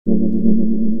See,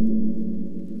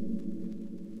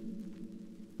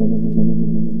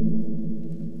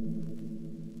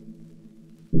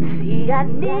 I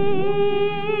need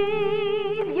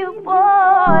you, boy.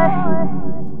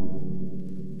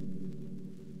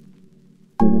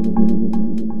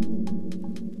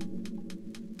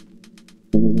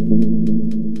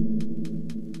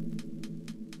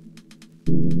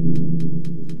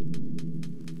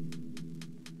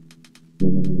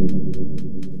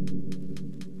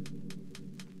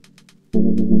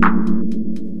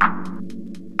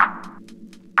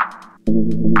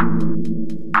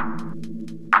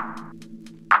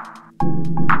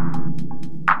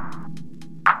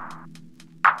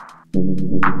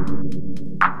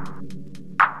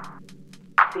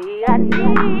 See, I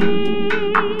need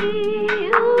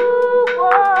you,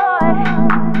 boy.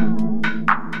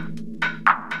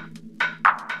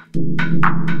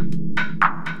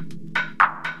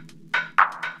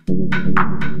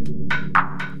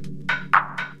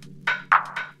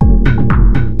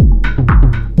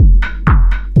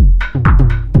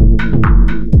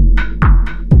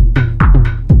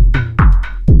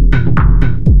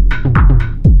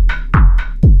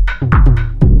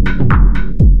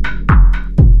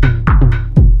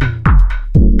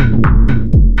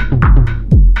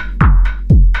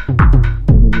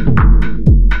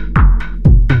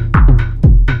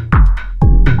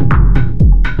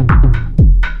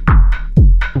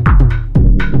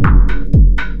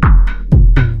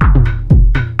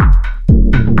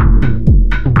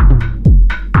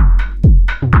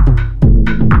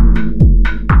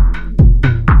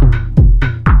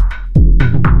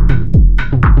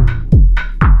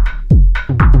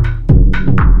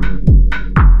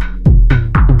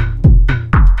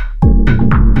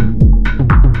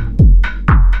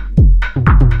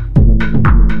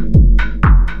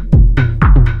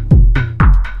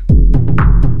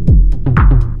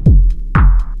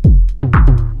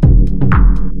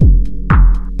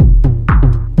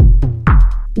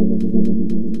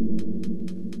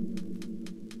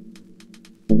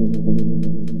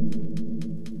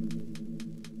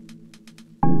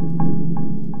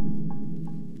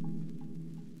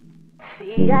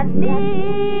 See, I need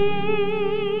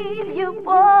you,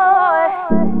 boy.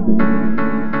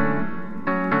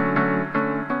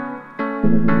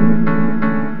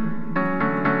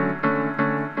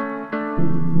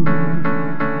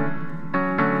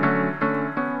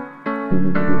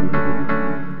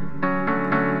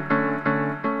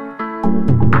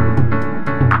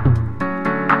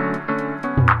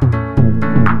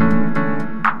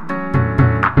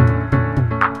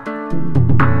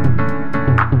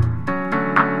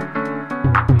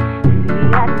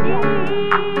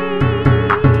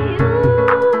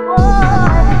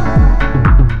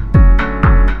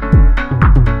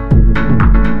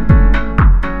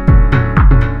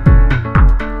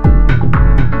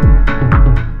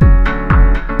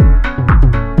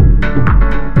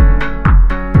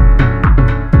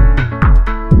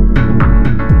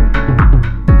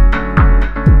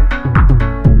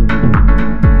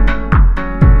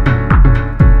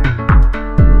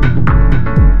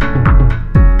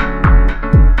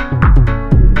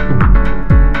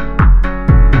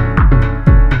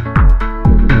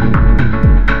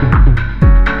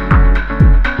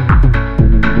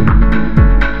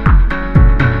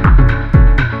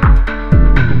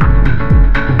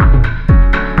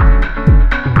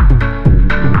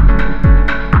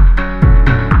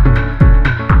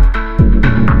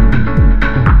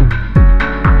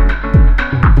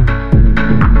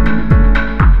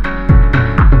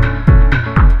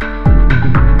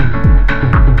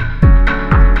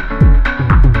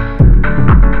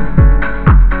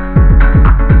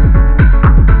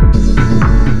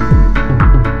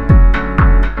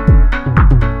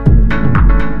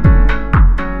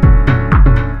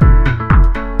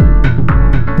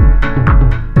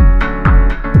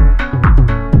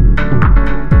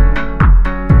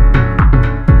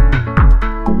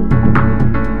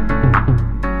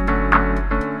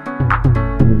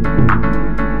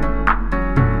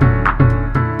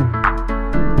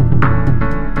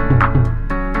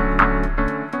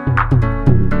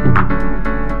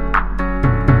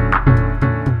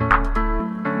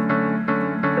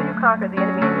 conquer the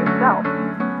enemy in yourself,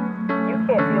 you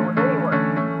can't deal with anyone.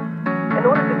 In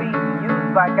order to be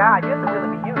used by God, you have to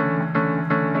really be used.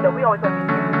 You know, we always want to be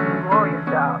used as glorious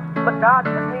jobs. But God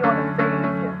put me on the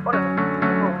stage in front of the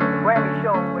people, the Grammy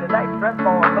show with a nice dress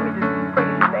on. Let me just praise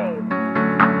your name.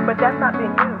 But that's not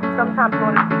being used. Sometimes in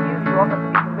order to be used, you also have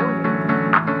to be humiliated.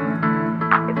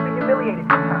 It's to be humiliated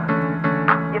sometimes.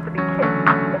 You have to be kicked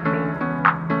and beaten.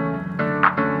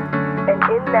 And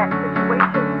in that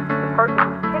situation, the person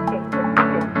who's kicking and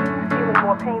beating, he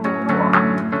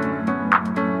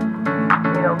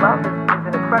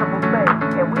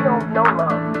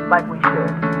like we should.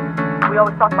 We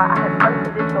always talk about, I have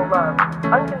unconditional love.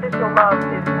 Unconditional love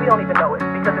is, we don't even know it.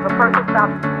 Because if a person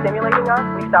stops stimulating us,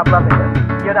 we stop loving them.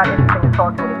 You're not interesting to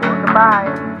talk to anymore. Goodbye.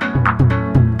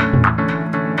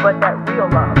 But that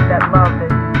real love that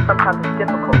sometimes is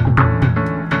difficult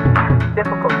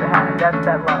to have, that's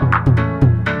that love.